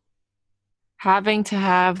having to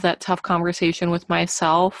have that tough conversation with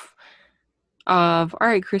myself of, all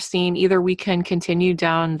right, Christine, either we can continue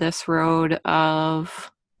down this road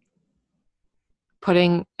of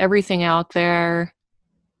putting everything out there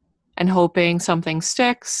and hoping something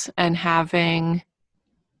sticks and having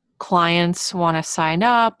clients want to sign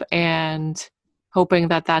up and hoping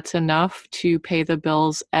that that's enough to pay the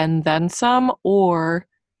bills and then some, or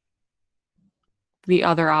the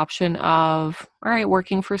other option of, all right,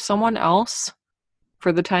 working for someone else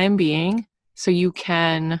for the time being so you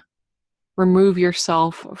can remove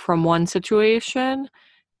yourself from one situation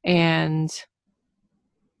and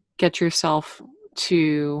get yourself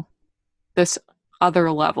to this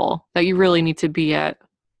other level that you really need to be at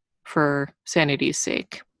for sanity's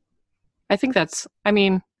sake. I think that's, I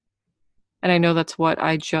mean, and I know that's what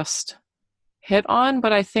I just hit on,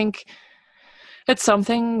 but I think it's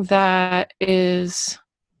something that is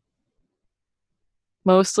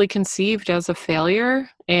mostly conceived as a failure,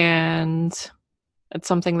 and it's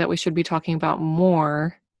something that we should be talking about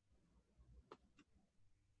more,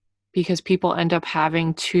 because people end up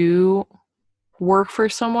having to work for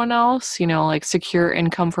someone else, you know, like secure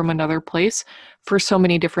income from another place for so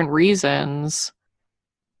many different reasons.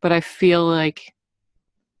 But I feel like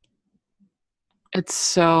it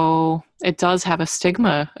does have a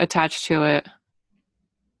stigma attached to it.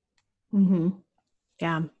 Mm-hmm.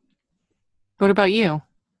 Yeah. What about you?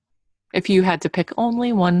 If you had to pick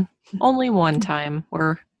only one time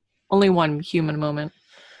or only one human moment.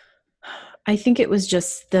 I think it was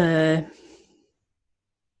just the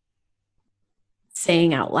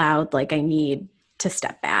saying out loud, like, I need to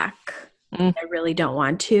step back. I really don't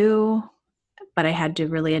want to, but I had to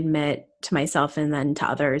really admit to myself and then to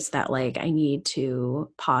others that, like, I need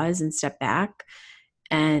to pause and step back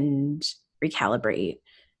and recalibrate.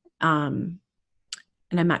 And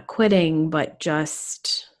I'm not quitting, but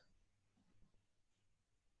just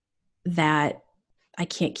that I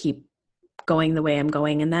can't keep going the way I'm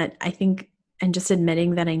going. And that, I think, and just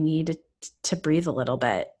admitting that I need to breathe a little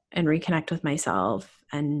bit and reconnect with myself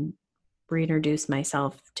and reintroduce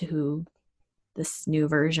myself to who this new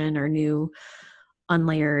version or new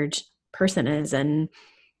unlayered person is. And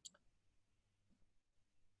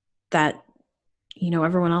that, you know,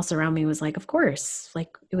 everyone else around me was like, of course,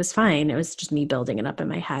 like, it was fine. It was just me building it up in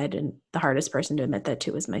my head. And the hardest person to admit that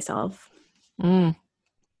to was myself.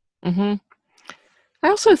 Mm-hmm. I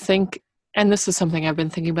also think, and this is something I've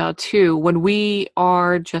been thinking about too, when we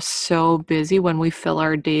are just so busy, when we fill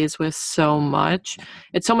our days with so much,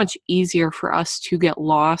 it's so much easier for us to get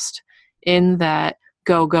lost in that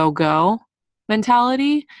go, go, go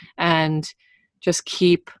mentality and just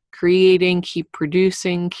keep creating, keep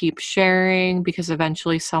producing, keep sharing, because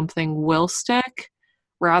eventually something will stick,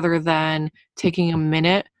 rather than taking a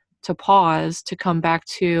minute to pause, to come back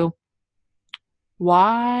to,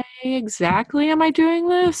 why exactly am I doing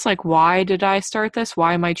this? Like, why did I start this?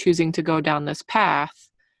 Why am I choosing to go down this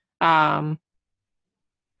path? And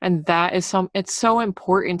that is it's so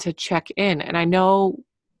important to check in. And I know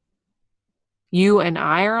you and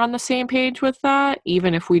I are on the same page with that.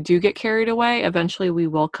 Even if we do get carried away, eventually we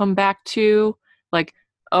will come back to, like,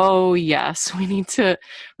 oh yes, we need to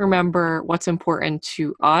remember what's important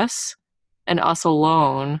to us and us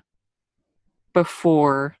alone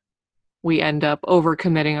before we end up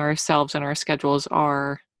overcommitting ourselves and our schedules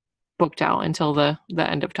are booked out until the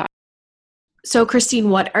end of time. So,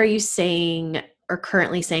 Christine, what are you saying or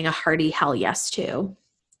currently saying a hearty hell yes to?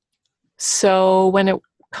 So when it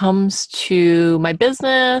comes to my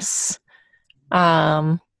business,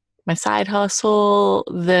 my side hustle,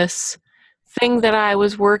 this thing that I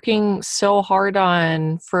was working so hard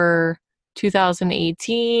on for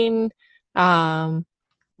 2018,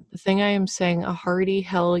 the thing I am saying a hearty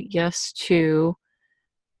hell yes to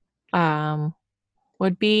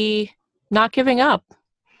would be not giving up.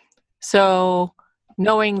 So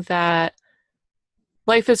knowing that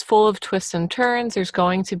life is full of twists and turns, there's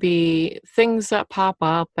going to be things that pop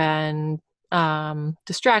up and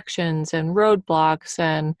distractions and roadblocks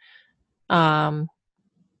and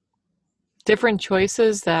different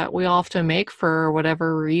choices that we often make for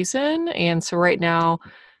whatever reason. And so right now,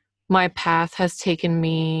 my path has taken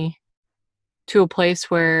me to a place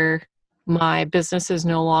where my business is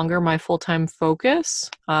no longer my full-time focus,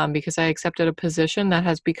 because I accepted a position that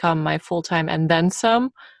has become my full-time and then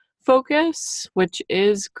some focus, which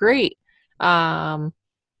is great. And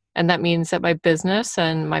that means that my business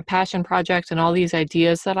and my passion project and all these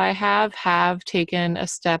ideas that I have taken a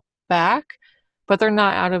step back, but they're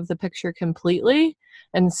not out of the picture completely.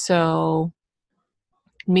 And so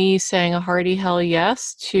me saying a hearty hell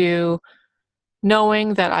yes to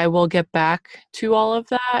knowing that I will get back to all of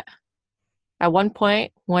that at one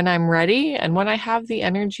point when I'm ready and when I have the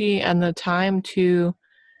energy and the time to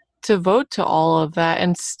devote to all of that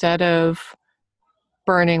instead of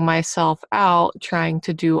burning myself out trying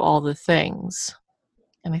to do all the things.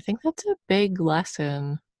 And I think that's a big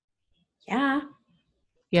lesson. Yeah,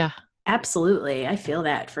 Yeah. absolutely. I feel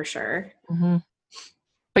that for sure. Mm-hmm.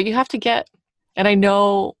 But you have to get, and I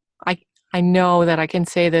know that I can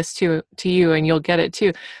say this to you and you'll get it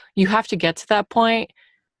too. You have to get to that point.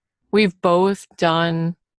 We've both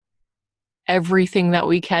done everything that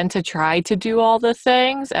we can to try to do all the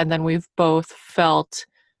things, and then we've both felt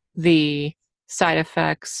the side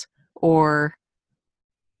effects or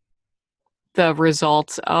the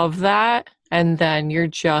results of that, and then you're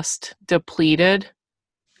just depleted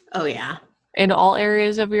Oh, yeah. in all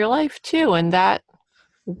areas of your life too. And that,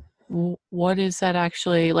 what is that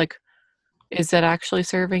actually like? Is that actually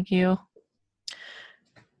serving you?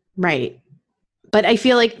 Right. But I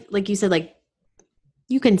feel like you said, like,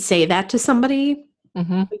 you can say that to somebody,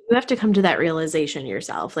 Mm-hmm. but you have to come to that realization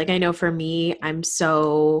yourself. Like, I know for me, I'm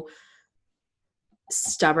so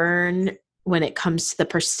stubborn when it comes to the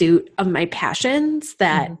pursuit of my passions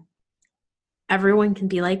that Mm-hmm. everyone can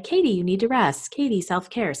be like, Katie, you need to rest. Katie,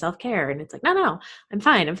 self-care, self-care. And it's like, no, I'm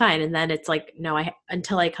fine. I'm fine. And then it's like, no,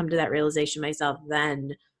 until I come to that realization myself,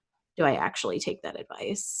 then do I actually take that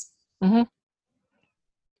advice? Mm-hmm.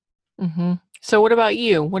 Mm-hmm. So what about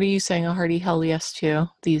you? What are you saying a hearty hell yes to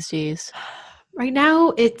these days? Right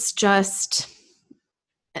now, it's just,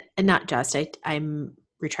 and not just, I'm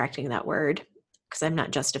retracting that word because I'm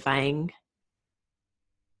not justifying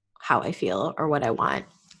how I feel or what I want.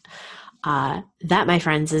 That, my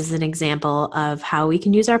friends, is an example of how we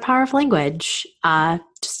can use our power of language.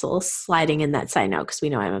 Just a little sliding in that side note because we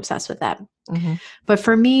know I'm obsessed with that. Mm-hmm. But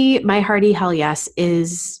for me, my hearty hell yes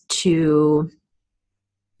is to,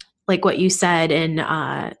 like what you said in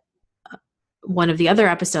one of the other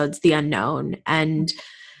episodes, the unknown. And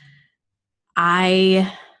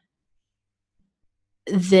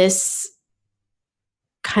this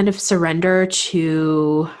kind of surrender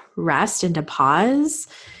to rest and to pause,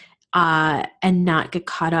 and not get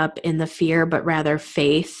caught up in the fear, but rather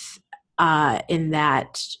faith, in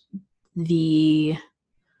that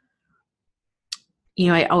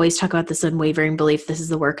I always talk about this unwavering belief, this is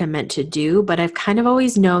the work I'm meant to do, but I've kind of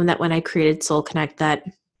always known that when I created Soul Connect that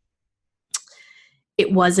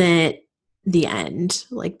it wasn't the end.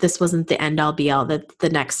 Like, this wasn't the end all be all, that the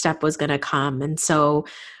next step was going to come. And so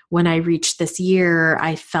when I reached this year,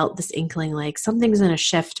 I felt this inkling like something's going to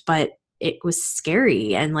shift, but it was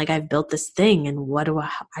scary. And like, I've built this thing and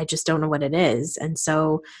I just don't know what it is. And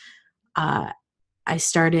so I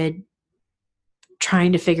started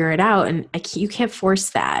trying to figure it out. And you can't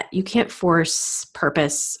force that. You can't force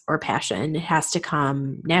purpose or passion. It has to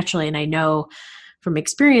come naturally. And I know from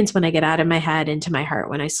experience, when I get out of my head into my heart,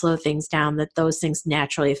 when I slow things down, that those things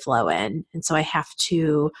naturally flow in. And so I have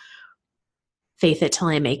to faith it till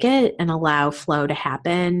I make it and allow flow to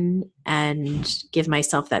happen and give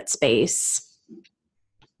myself that space.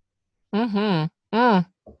 Mm-hmm. Mm.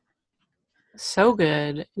 So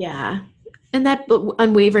good. Yeah. And that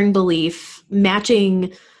unwavering belief,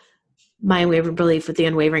 matching my unwavering belief with the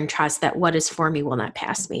unwavering trust that what is for me will not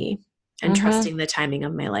pass me, and Mm-hmm. trusting the timing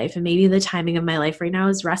of my life. And maybe the timing of my life right now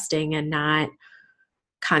is resting and not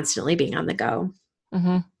constantly being on the go.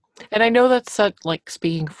 Mm-hmm. And I know that's such, like,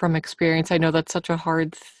 speaking from experience, I know that's such a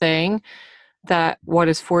hard thing, that what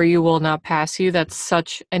is for you will not pass you. That's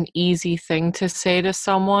such an easy thing to say to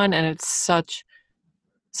someone, and it's such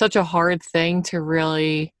a hard thing to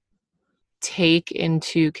really take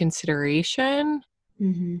into consideration.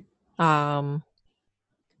 Mm-hmm.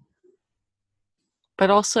 But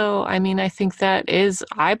also, I mean, I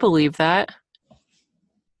believe that.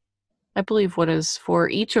 I believe what is for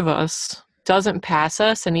each of us doesn't pass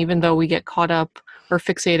us, and even though we get caught up or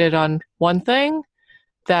fixated on one thing,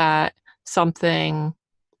 that something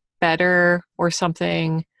better or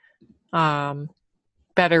something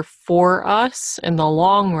better for us in the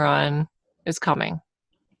long run is coming.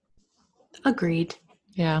 Agreed.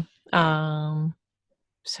 Yeah.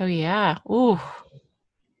 So yeah. Ooh.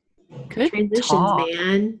 Good Transitions, talk.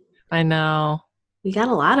 man. I know. We got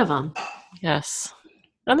a lot of them. Yes.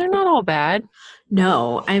 And they're not all bad.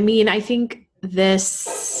 No, I mean, I think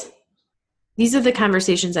these are the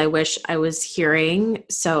conversations I wish I was hearing.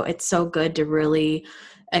 So it's so good to really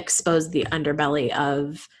expose the underbelly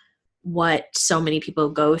of what so many people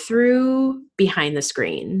go through behind the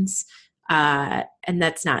screens. And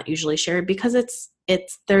that's not usually shared because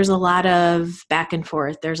there's a lot of back and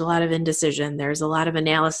forth. There's a lot of indecision. There's a lot of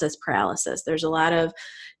analysis paralysis. There's a lot of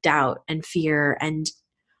doubt and fear and,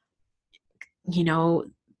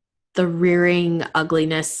 the rearing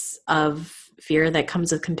ugliness of fear that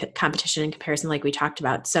comes with competition and comparison, like we talked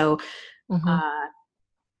about. So,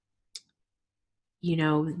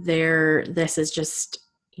 this is just,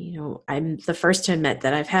 I'm the first to admit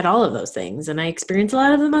that I've had all of those things and I experience a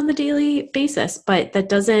lot of them on the daily basis, but that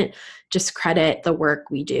doesn't discredit the work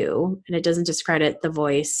we do. And it doesn't discredit the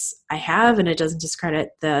voice I have, and it doesn't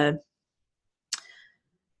discredit the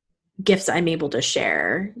gifts I'm able to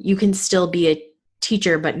share. You can still be a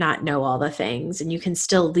teacher but not know all the things, and you can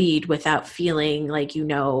still lead without feeling like you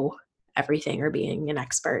know everything or being an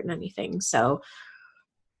expert in anything. So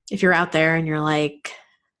if you're out there and you're like,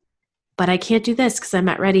 but I can't do this because I'm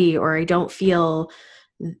not ready, or I don't feel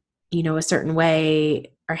a certain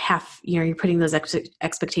way, or you're putting those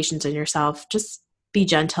expectations on yourself, just be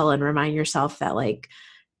gentle and remind yourself that like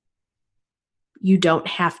you don't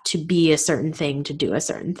have to be a certain thing to do a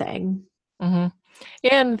certain thing.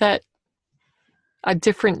 And that a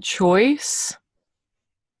different choice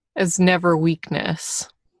is never weakness.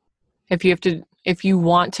 If you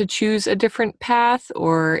want to choose a different path,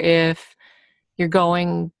 or if you're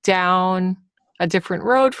going down a different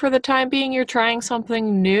road for the time being, you're trying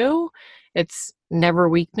something new, it's never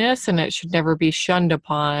weakness and it should never be shunned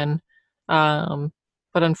upon. But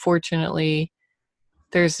unfortunately,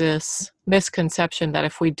 there's this misconception that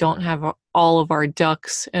if we don't have all of our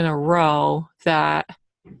ducks in a row, that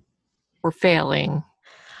we're failing.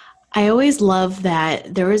 I always love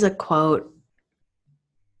that. There was a quote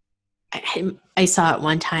I saw it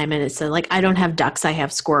one time, and it said, like, I don't have ducks, I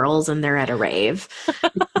have squirrels, and they're at a rave.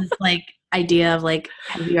 This like idea of like,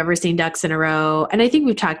 have you ever seen ducks in a row? And I think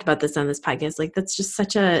we've talked about this on this podcast. Like, that's just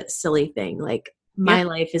such a silly thing. Like, my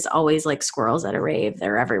life is always like squirrels at a rave.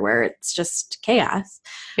 They're everywhere. It's just chaos.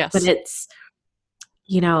 Yes. But it's,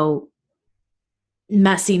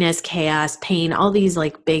 messiness, chaos, pain, all these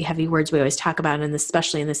like big, heavy words we always talk about, and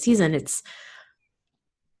especially in this season, it's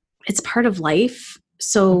part of life.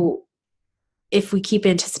 So if we keep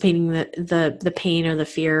anticipating the pain or the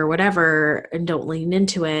fear or whatever and don't lean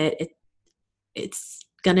into it, it's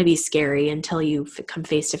going to be scary until you come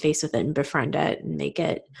face to face with it and befriend it and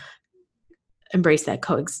embrace that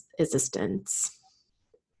coexistence.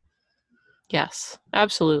 Yes,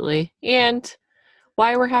 absolutely. And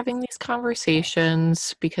why we're having these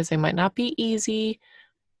conversations, because they might not be easy,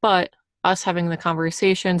 but us having the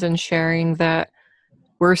conversations and sharing that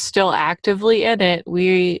we're still actively in it.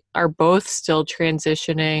 We are both still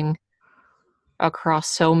transitioning across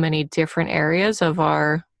so many different areas of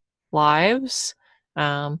our lives,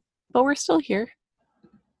 but we're still here.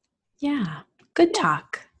 Yeah. Good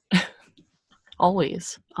talk.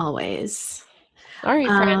 Always. All right,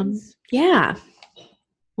 friends. Yeah.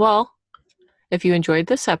 Well, if you enjoyed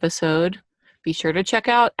this episode, be sure to check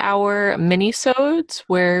out our mini-sodes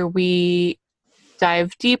where we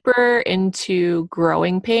dive deeper into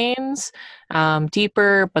growing pains,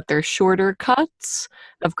 deeper, but they're shorter cuts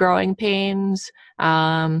of growing pains.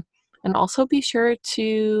 And also be sure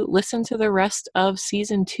to listen to the rest of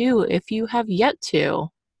season 2 if you have yet to.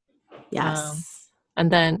 Yes. And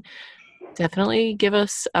then definitely give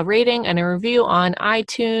us a rating and a review on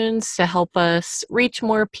iTunes to help us reach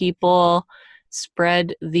more people,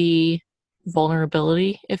 spread the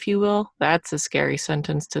vulnerability, if you will. That's a scary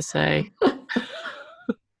sentence to say.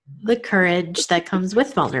 The courage that comes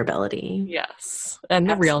with vulnerability. Yes. And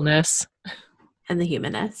the realness. And the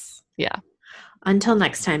humanness. Yeah. Until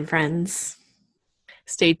next time, friends.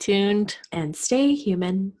 Stay tuned. And stay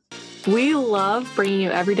human. We love bringing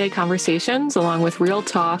you everyday conversations along with real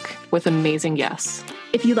talk with amazing guests.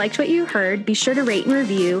 If you liked what you heard, be sure to rate and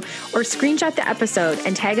review or screenshot the episode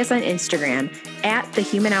and tag us on Instagram at The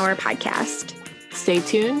Human Hour Podcast. Stay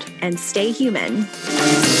tuned and stay human.